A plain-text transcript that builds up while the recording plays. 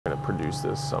use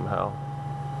this somehow.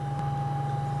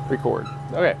 Record.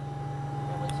 Okay.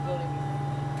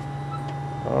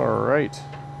 All right.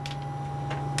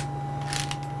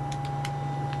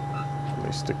 Let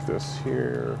me stick this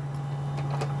here.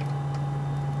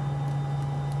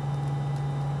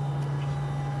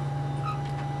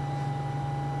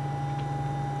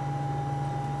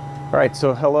 All right,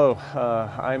 so hello,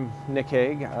 I'm Nick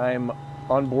Hague. I'm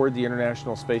on board the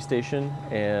International Space Station,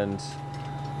 and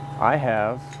I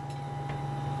have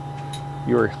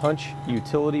your HUNCH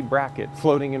Utility Bracket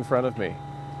floating in front of me.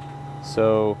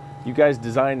 So you guys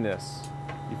designed this.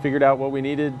 You figured out what we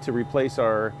needed to replace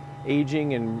our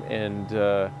aging and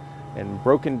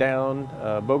broken down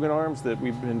bogan arms that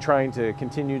we've been trying to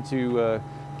continue to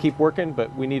keep working,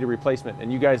 but we need a replacement,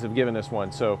 and you guys have given us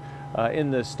one. So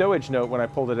in the stowage note, when I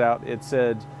pulled it out, it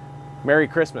said, "Merry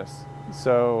Christmas."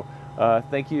 So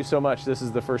thank you so much. This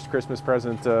is the first Christmas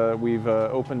present we've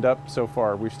opened up so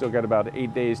far. We've still got about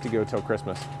 8 days to go till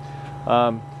Christmas.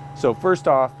 So first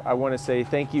off, I want to say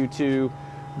thank you to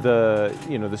the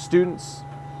students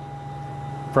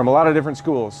from a lot of different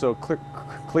schools. So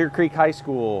Clear Creek High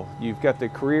School, you've got the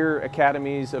Career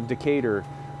Academies of Decatur,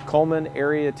 Coleman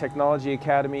Area Technology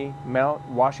Academy, Mount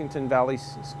Washington Valley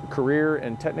Career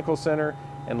and Technical Center,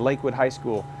 and Lakewood High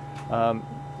School. A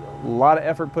lot of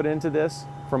effort put into this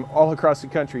from all across the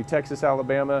country: Texas,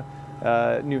 Alabama,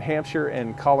 New Hampshire,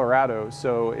 and Colorado.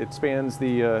 So it spans the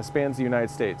United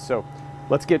States. So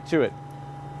let's get to it.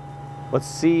 Let's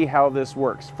see how this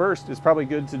works. First, it's probably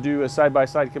good to do a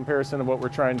side-by-side comparison of what we're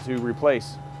trying to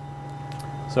replace.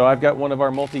 So I've got one of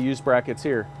our multi-use brackets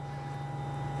here.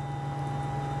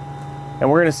 And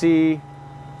we're going to see,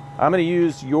 I'm going to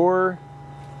use your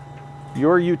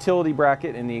utility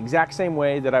bracket in the exact same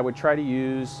way that I would try to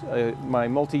use my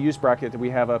multi-use bracket that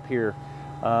we have up here.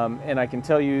 And I can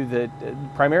tell you that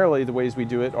primarily the ways we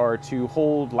do it are to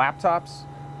hold laptops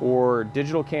or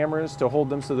digital cameras, to hold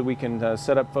them so that we can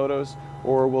set up photos,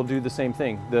 or we'll do the same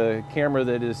thing. The camera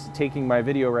that is taking my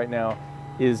video right now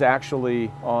is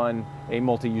actually on a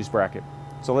multi-use bracket.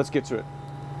 So let's get to it.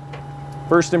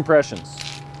 First impressions.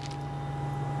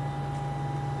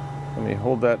 Let me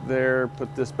hold that there,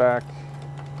 put this back.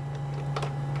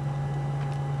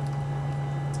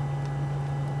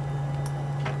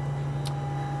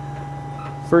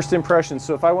 First impressions.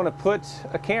 So if I want to put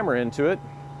a camera into it,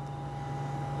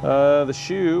 the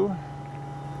shoe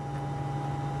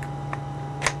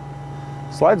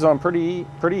slides on pretty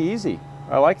easy.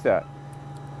 I like that.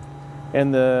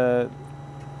 And the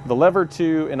lever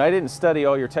to, and I didn't study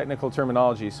all your technical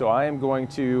terminology, so I am going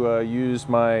to use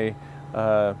my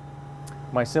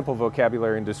my simple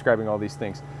vocabulary in describing all these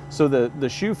things. So the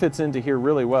shoe fits into here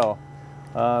really well,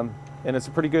 and it's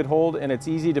a pretty good hold, and it's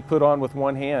easy to put on with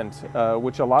one hand,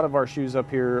 which a lot of our shoes up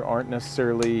here aren't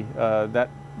necessarily that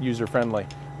user-friendly.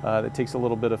 It takes a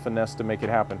little bit of finesse to make it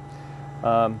happen.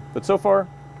 But so far,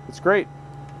 it's great.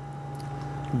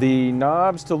 The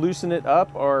knobs to loosen it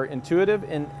up are intuitive,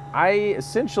 and I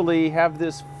essentially have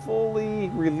this fully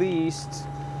released,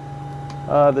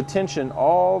 the tension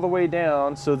all the way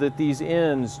down so that these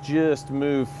ends just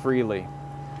move freely.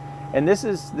 And this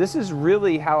is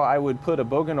really how I would put a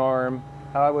bogan arm,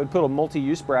 how I would put a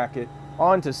multi-use bracket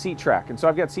onto seat track. And so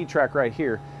I've got seat track right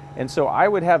here. And so I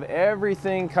would have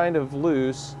everything kind of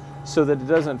loose so that it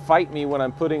doesn't fight me when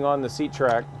I'm putting on the seat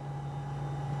track.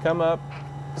 Come up,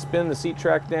 spin the seat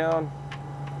track down.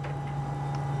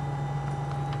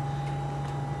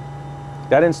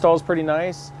 That installs pretty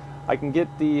nice. I can get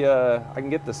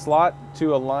the slot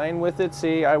to align with it.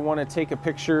 See, I want to take a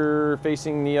picture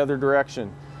facing the other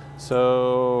direction.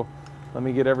 So let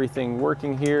me get everything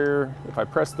working here. If I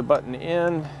press the button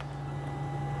in,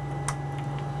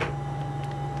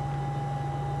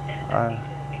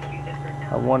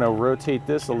 I want to rotate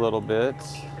this a little bit,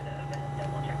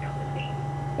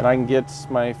 and I can get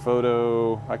my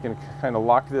photo. I can kind of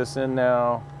lock this in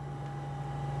now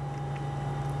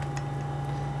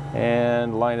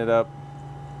and line it up,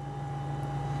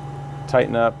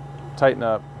 tighten up, tighten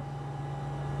up.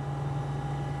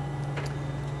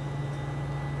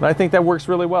 And I think that works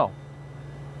really well.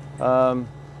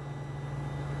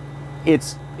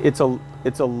 It's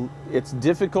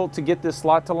difficult to get this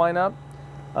slot to line up,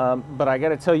 but I got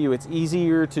to tell you, it's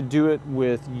easier to do it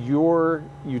with your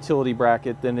utility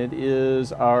bracket than it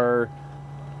is our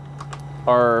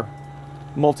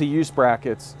multi-use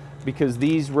brackets, because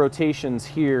these rotations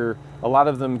here, a lot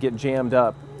of them get jammed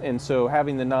up, and so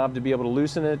having the knob to be able to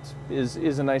loosen it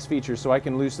is a nice feature. So I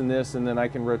can loosen this, and then I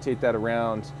can rotate that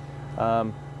around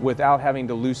without having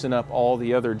to loosen up all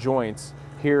the other joints.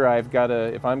 Here I've got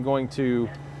to, if I'm going to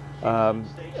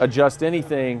adjust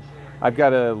anything, I've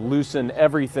got to loosen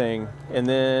everything, and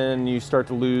then you start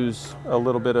to lose a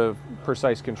little bit of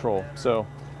precise control. So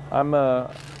I'm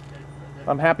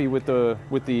happy with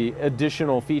the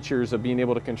additional features of being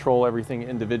able to control everything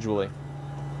individually.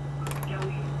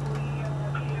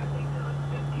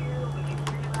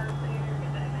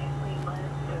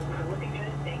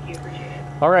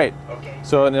 All right,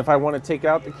 so and if I want to take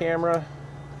out the camera,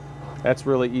 that's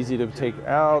really easy to take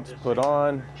out, put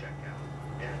on.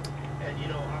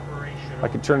 I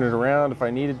could turn it around if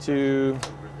I needed to.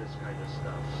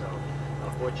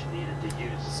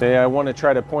 Say I want to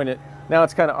try to point it. Now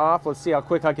it's kind of off. Let's see how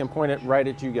quick I can point it right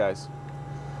at you guys.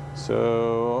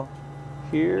 So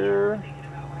here,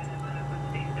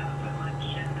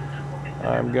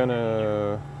 I'm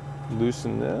gonna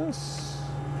loosen this,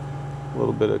 a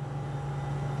little bit of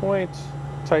point,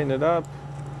 tighten it up,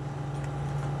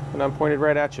 and I'm pointed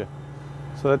right at you.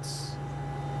 So that's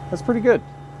pretty good.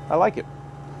 I like it.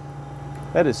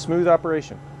 That is smooth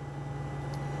operation.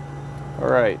 All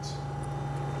right.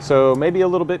 So maybe a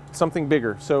little bit something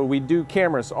bigger. So we do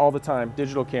cameras all the time,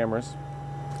 digital cameras.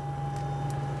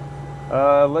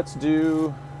 Let's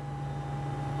do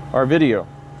our video.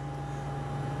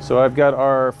 So I've got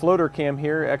our floater cam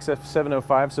here,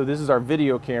 XF705. So this is our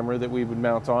video camera that we would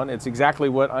mount on. It's exactly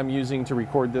what I'm using to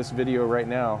record this video right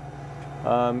now.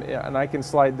 And I can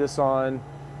slide this on,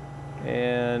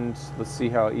 and let's see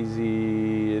how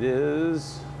easy it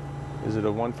is. Is it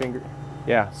a one finger?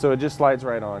 Yeah, so it just slides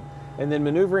right on. And then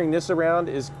maneuvering this around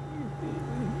is,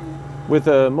 with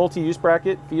a multi-use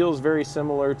bracket, feels very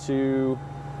similar to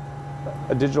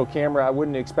a digital camera. I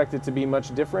wouldn't expect it to be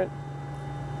much different.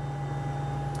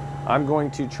 I'm going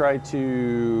to try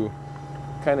to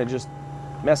kind of just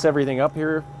mess everything up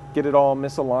here, get it all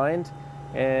misaligned,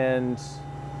 and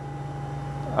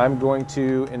I'm going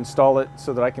to install it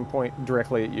so that I can point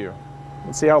directly at you.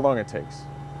 Let's see how long it takes.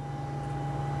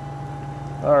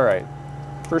 All right,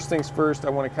 first things first, I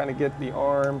want to kind of get the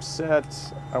arm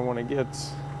set. I want to get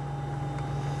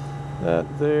that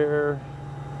there.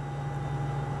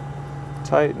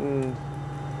 Tighten,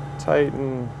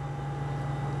 tighten,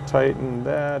 tighten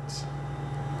that.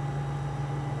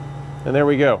 And there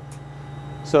we go.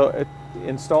 So it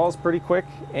installs pretty quick,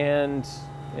 and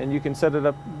you can set it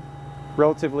up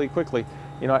relatively quickly.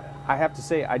 You know, I have to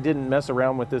say I didn't mess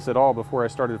around with this at all before I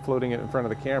started floating it in front of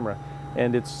the camera,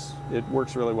 and it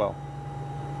works really well.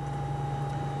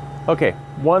 Okay,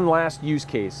 one last use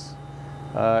case,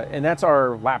 and that's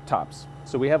our laptops.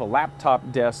 So we have a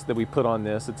laptop desk that we put on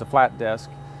this. It's a flat desk,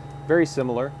 very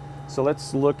similar. So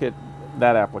let's look at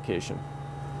that application.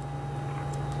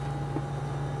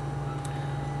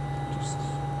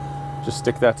 Just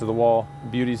stick that to the wall.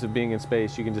 Beauties of being in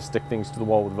space, you can just stick things to the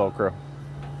wall with Velcro.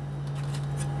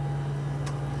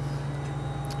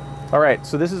 All right,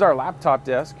 so this is our laptop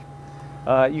desk.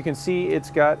 You can see it's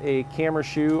got a camera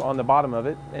shoe on the bottom of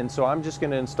it, and so I'm just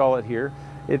going to install it here.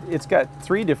 It's got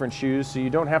 3 different shoes, so you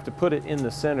don't have to put it in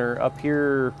the center. Up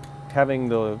here, having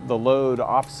the load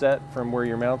offset from where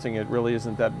you're mounting it really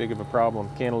isn't that big of a problem.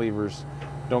 Cantilevers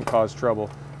don't cause trouble.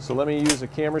 So let me use a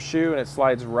camera shoe, and it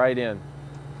slides right in.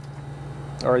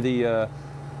 Or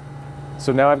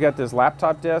so now I've got this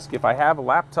laptop desk. If I have a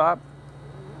laptop,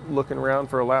 looking around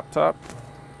for a laptop.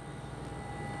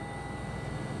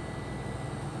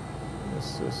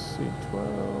 ISS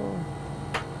C12.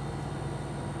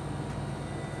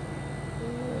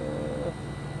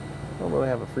 I don't really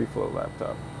have a free flow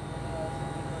laptop.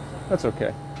 That's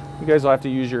okay. You guys will have to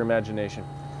use your imagination.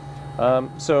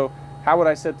 So how would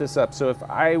I set this up? So if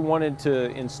I wanted to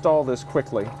install this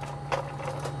quickly,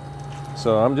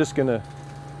 so I'm just gonna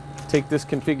take this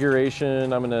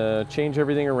configuration, I'm gonna change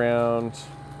everything around,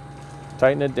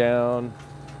 tighten it down,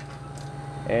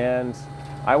 and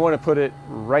I want to put it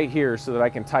right here so that I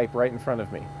can type right in front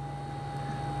of me.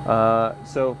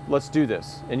 So let's do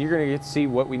this, and you're going to get to see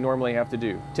what we normally have to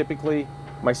do. Typically,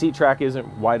 my seat track isn't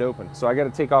wide open, so I got to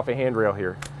take off a handrail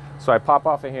here. So I pop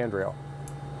off a handrail.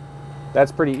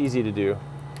 That's pretty easy to do.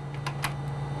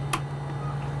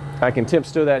 I can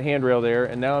tipstoe that handrail there,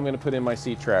 and now I'm going to put in my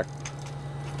seat track.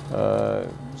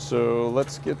 So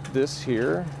let's get this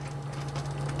here.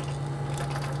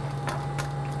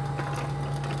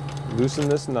 Loosen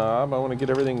this knob. I want to get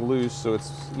everything loose so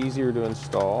it's easier to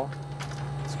install.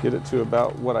 Let's get it to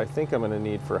about what I think I'm going to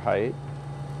need for height.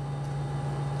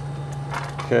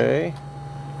 Okay,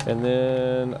 and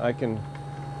then I can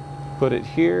put it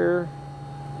here,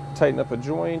 tighten up a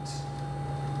joint,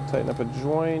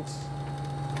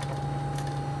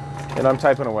 and I'm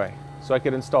typing away. So I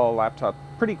could install a laptop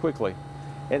pretty quickly.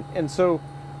 And so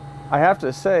I have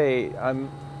to say, I'm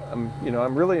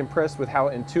really impressed with how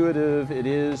intuitive it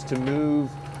is to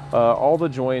move all the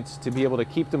joints, to be able to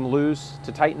keep them loose,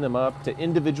 to tighten them up, to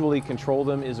individually control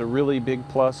them is a really big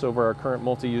plus over our current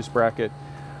multi-use bracket.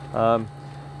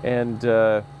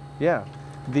 Yeah,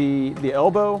 the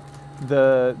elbow,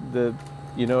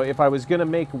 you know, if I was going to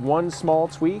make one small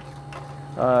tweak,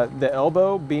 the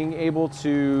elbow, being able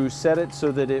to set it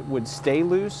so that it would stay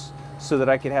loose, so that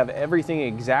I could have everything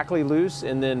exactly loose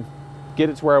and then get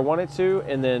it to where I want it to,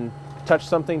 and then touch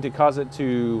something to cause it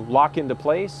to lock into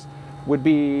place, would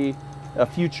be a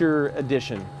future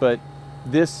addition. But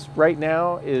this right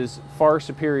now is far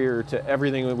superior to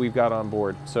everything that we've got on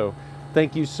board. So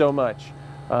thank you so much.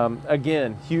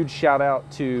 Again, huge shout out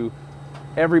to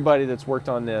everybody that's worked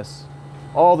on this,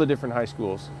 all the different high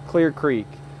schools, Clear Creek,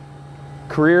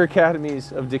 Career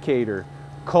Academies of Decatur,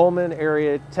 Coleman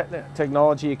Area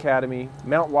Technology Academy,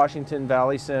 Mount Washington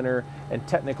Valley Center and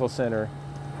Technical Center,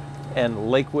 and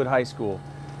Lakewood High School.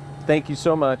 Thank you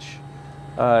so much.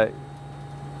 We're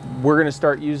going to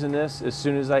start using this as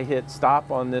soon as I hit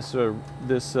stop on this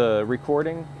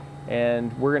recording,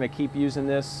 and we're going to keep using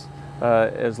this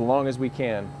as long as we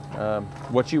can.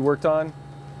 What you worked on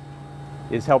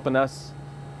is helping us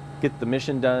get the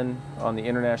mission done on the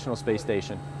International Space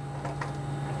Station.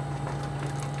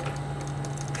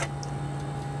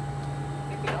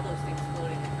 All those things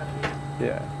floating in front of you.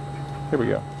 Yeah, here we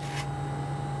go.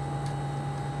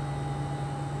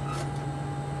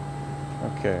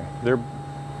 Okay,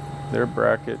 their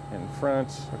bracket in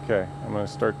front. Okay, I'm going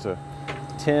to start to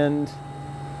tend.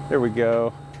 There we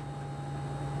go.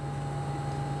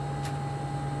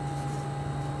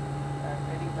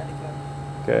 Ready, let it go.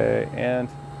 Okay, and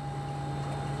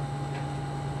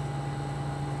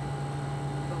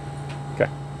okay.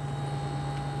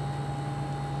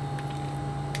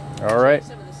 All right.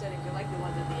 Some of the settings are like the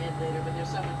ones at the end later, but there's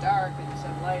some dark and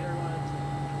some lighter ones.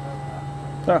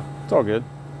 Oh, it's all good.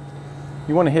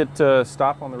 You want to hit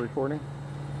stop on the recording?